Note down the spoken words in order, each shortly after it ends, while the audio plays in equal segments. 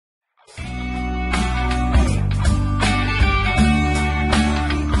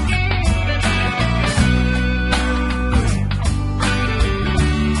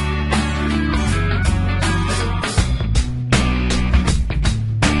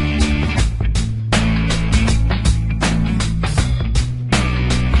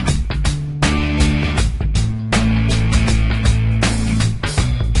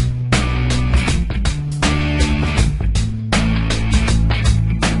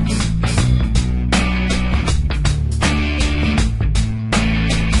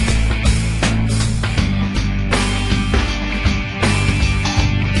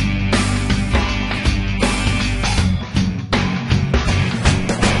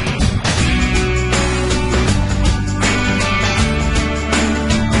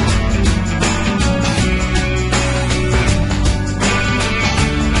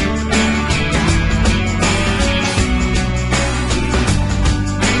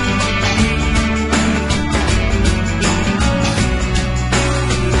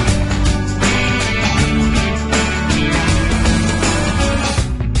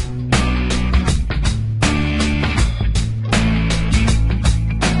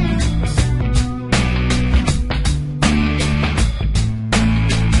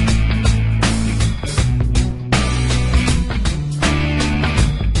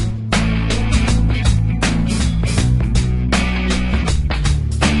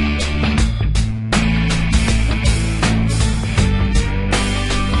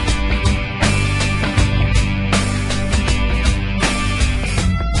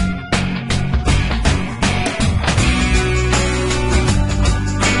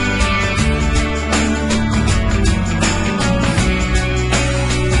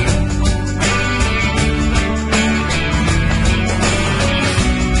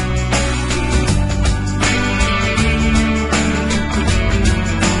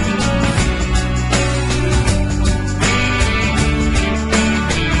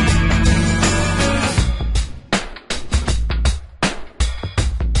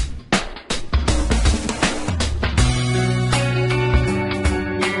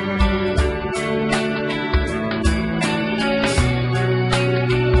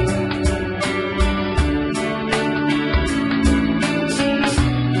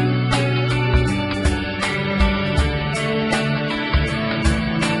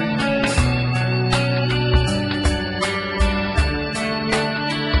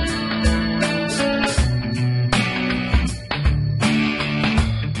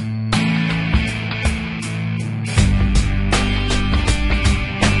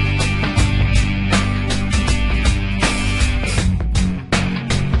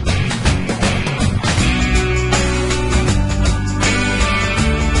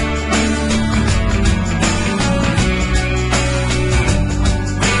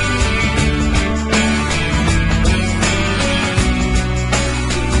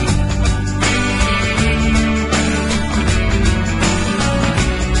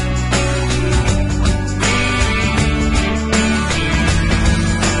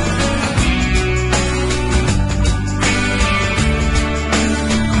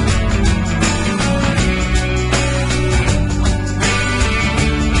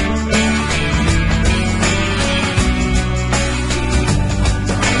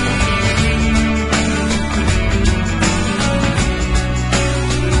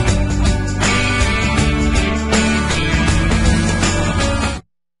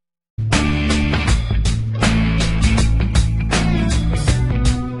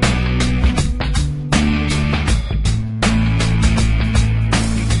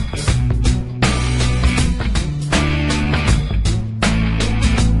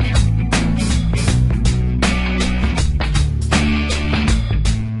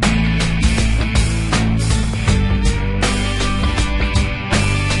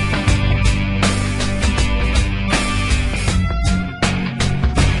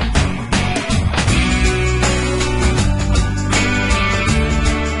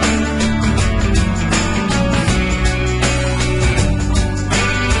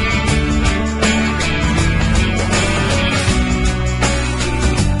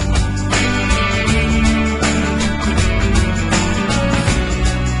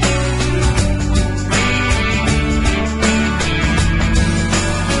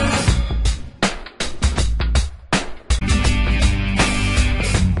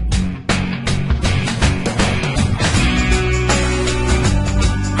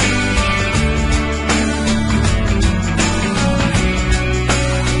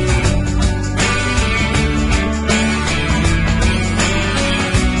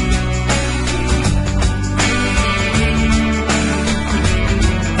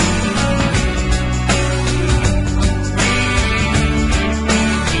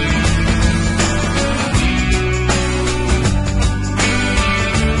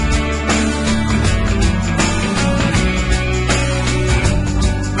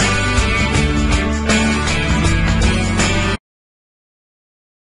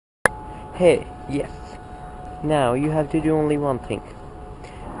Hey, yes. Now you have to do only one thing.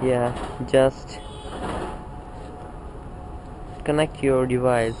 Yeah, just connect your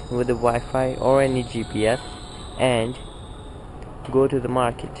device with the Wi-Fi or any GPS and go to the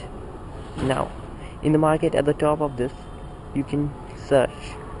market. Now, in the market at the top of this, you can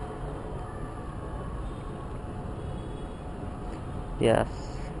search. Yes.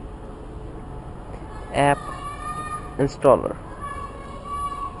 App installer.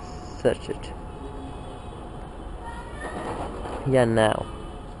 Search it. Yeah, now.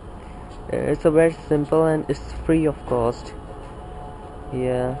 It's a very simple and it's free of cost.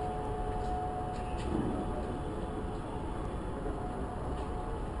 Yeah.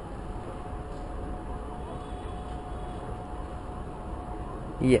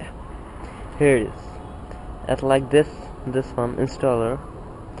 Yeah. Here it is. At like this one installer.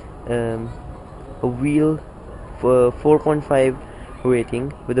 A wheel for 4.5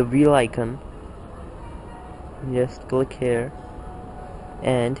 rating with a wheel icon. Just click here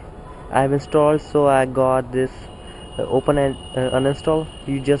and I've installed, so I got this open and uninstall.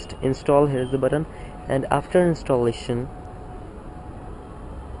 You just install. Here's the button, and after installation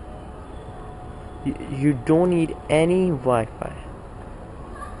you don't need any Wi-Fi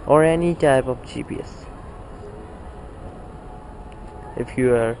or any type of GPS. If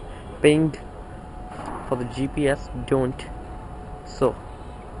you are paying for the GPS, don't. So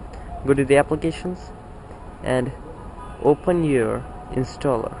go to the applications and open your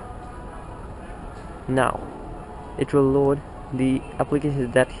installer. Now it will load the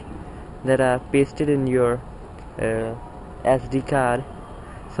applications that are pasted in your SD card.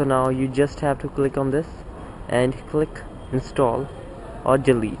 So now you just have to click on this and click install or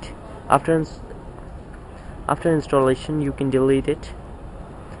delete. After installation you can delete it.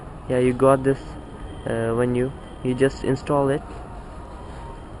 Yeah, you got this when you just install it.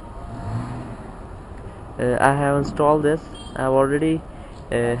 I have installed this. I've already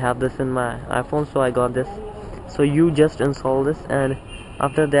have this in my iPhone, so I got this. So you just install this, and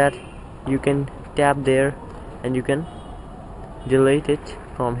after that you can tap there and you can delete it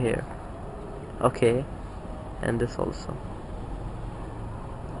from here. Okay, and this also.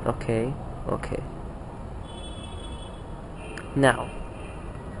 Okay. Now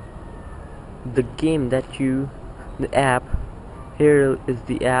the game that the app, here is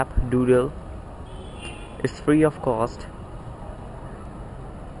the app Doodle. It's free of cost.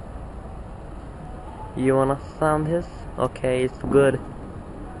 You wanna sound this? Okay, it's good.